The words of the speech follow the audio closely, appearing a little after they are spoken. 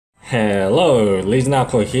Hello,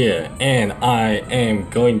 LegendAqua here, and I am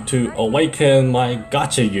going to awaken my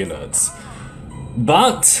gacha units.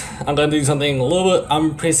 But I'm going to do something a little bit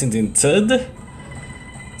unprecedented,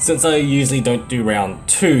 since I usually don't do round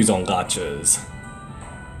 2s on gachas.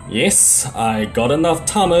 Yes, I got enough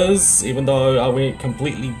tamas, even though I went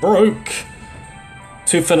completely broke,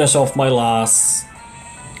 to finish off my last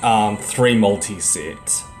 3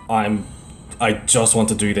 multi-set. I just want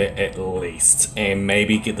to do that at least, and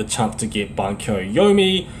maybe get the chance to get Bankuyuu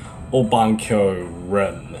Miyabi or Bankuyuu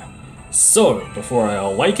Rin. So, before I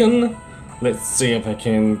awaken, let's see if I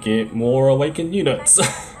can get more awakened units.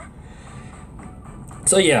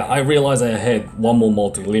 So yeah, I realized I had one more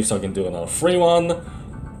multi left, so I can do another free one.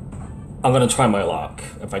 I'm gonna try my luck.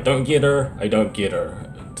 If I don't get her, I don't get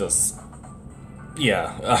her. Just,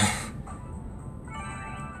 yeah.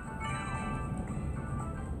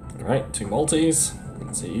 Alright, 2 multis.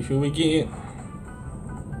 Let's see who we get.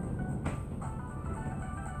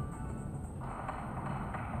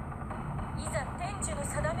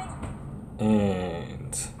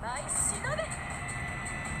 And...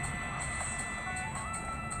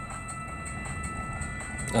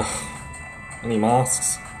 oh, any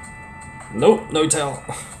masks? Nope, no tail.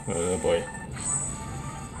 Oh boy.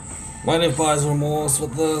 Might have buyer's remorse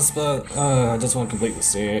with this, but I just want to complete the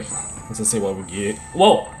set. Let's just see what we get.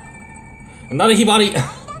 Whoa! Another Hibari!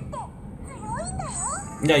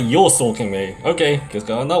 Yeah, you're stalking me. Okay, just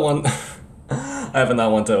got another one. I have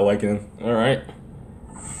another one to awaken. Alright.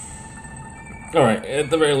 Alright, at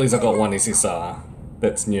the very least I got one SSR.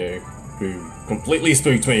 That's new. Who completely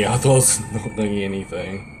spooked me. I thought I was not doing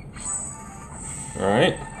anything.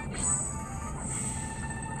 Alright.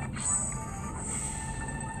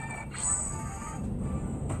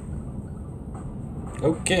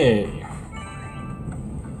 Okay.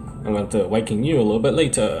 I'm going to awaken you a little bit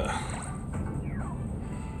later.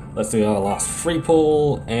 Let's do our last free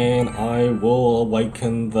pull, and I will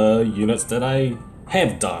awaken the units that I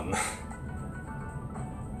have done.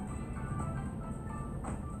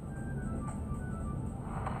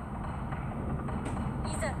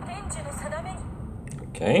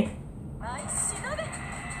 Okay.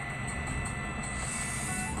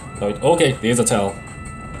 Okay, there's a tail.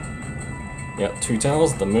 Yeah, 2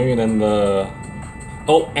 tails, the moon and the...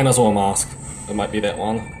 oh, and I saw a mask. It might be that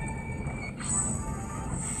one.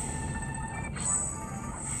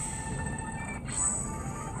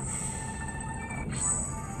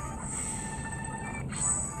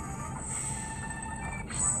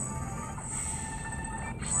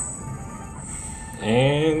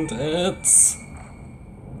 And it's...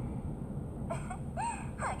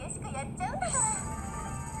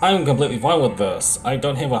 I'm completely fine with this. I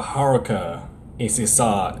don't have a Haruka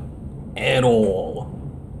SSR at all.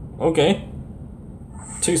 Okay.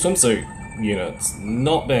 2 swimsuit units.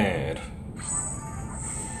 Not bad.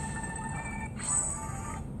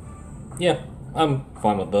 Yeah, I'm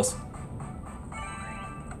fine with this.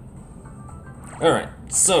 Alright,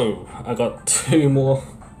 so I got 2 more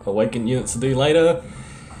awakened units to do later.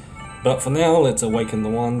 But for now, let's awaken the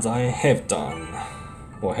ones I have done.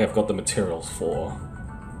 Or have got the materials for.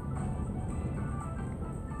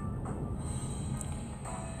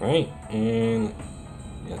 Right, and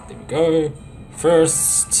yeah, there we go.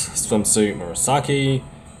 First, Swimsuit Murasaki,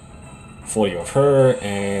 40 of her,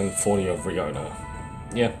 and 40 of Riona.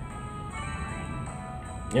 Yeah.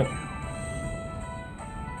 Yep.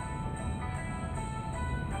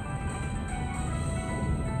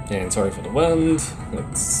 And sorry for the wind,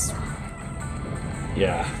 it's...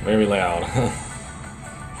 yeah, very loud.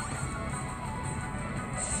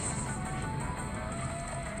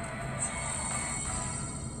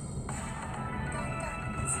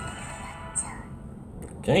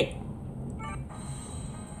 Okay.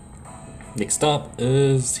 Next up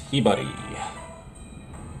is Hibari.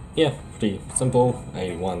 Yeah, pretty simple.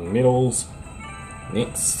 81 medals.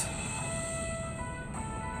 Next.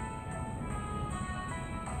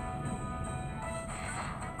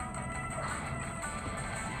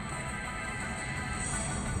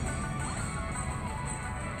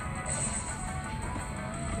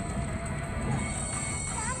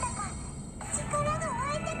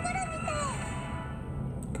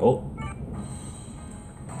 Cool.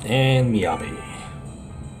 And Miyabi.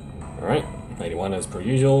 Alright, 81 as per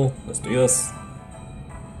usual. Let's do this.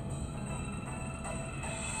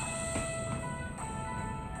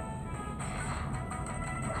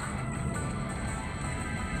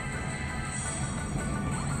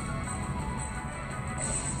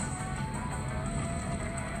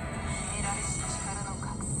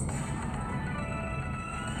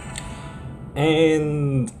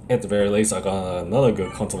 And at the very least, I got another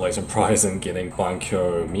good consolation prize in getting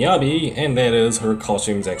Bankuyuu Miyabi, and that is her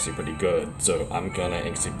costume is actually pretty good. So I'm gonna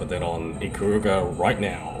actually put that on Ikuruga right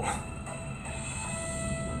now.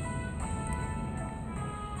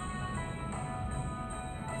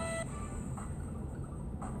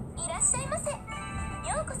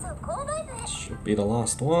 Should be the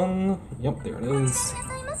last one. Yep, there it is.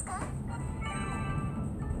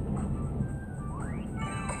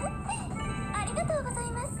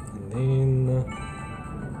 And then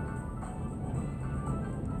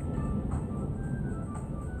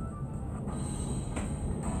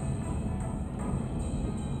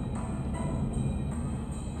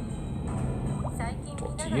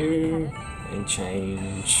talk to you and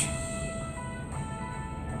change.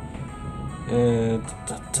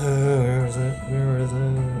 Where is it? Where is it?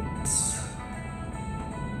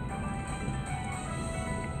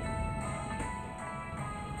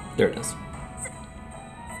 There it is.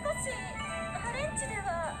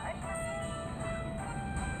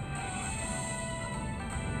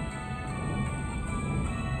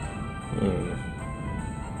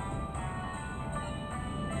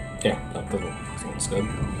 Yeah, that looks good.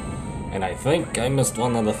 And I think I missed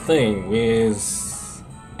one other thing. Where's...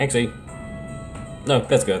 Actually, no,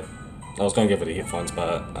 that's good. I was going to give it the headphones,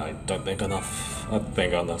 but I don't think enough. I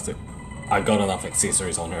think I got enough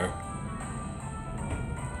accessories on her.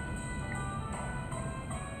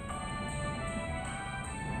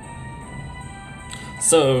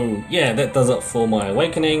 So yeah, that does it for my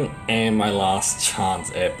awakening and my last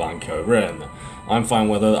chance at Bankuyuu Rin. I'm fine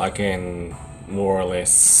with it. I can more or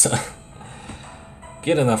less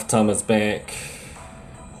get enough timers back,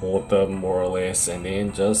 hoard them more or less, and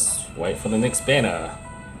then just wait for the next banner.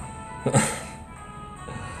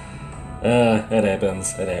 It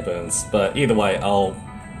happens. But either way, I'll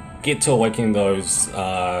get to awakening those 2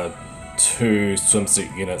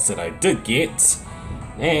 swimsuit units that I did get.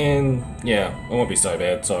 And yeah, it won't be so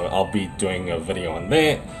bad, so I'll be doing a video on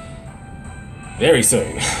that very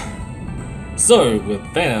soon. So, with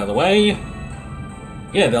that out of the way,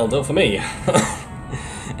 yeah, that'll do it for me.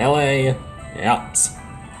 LA, out.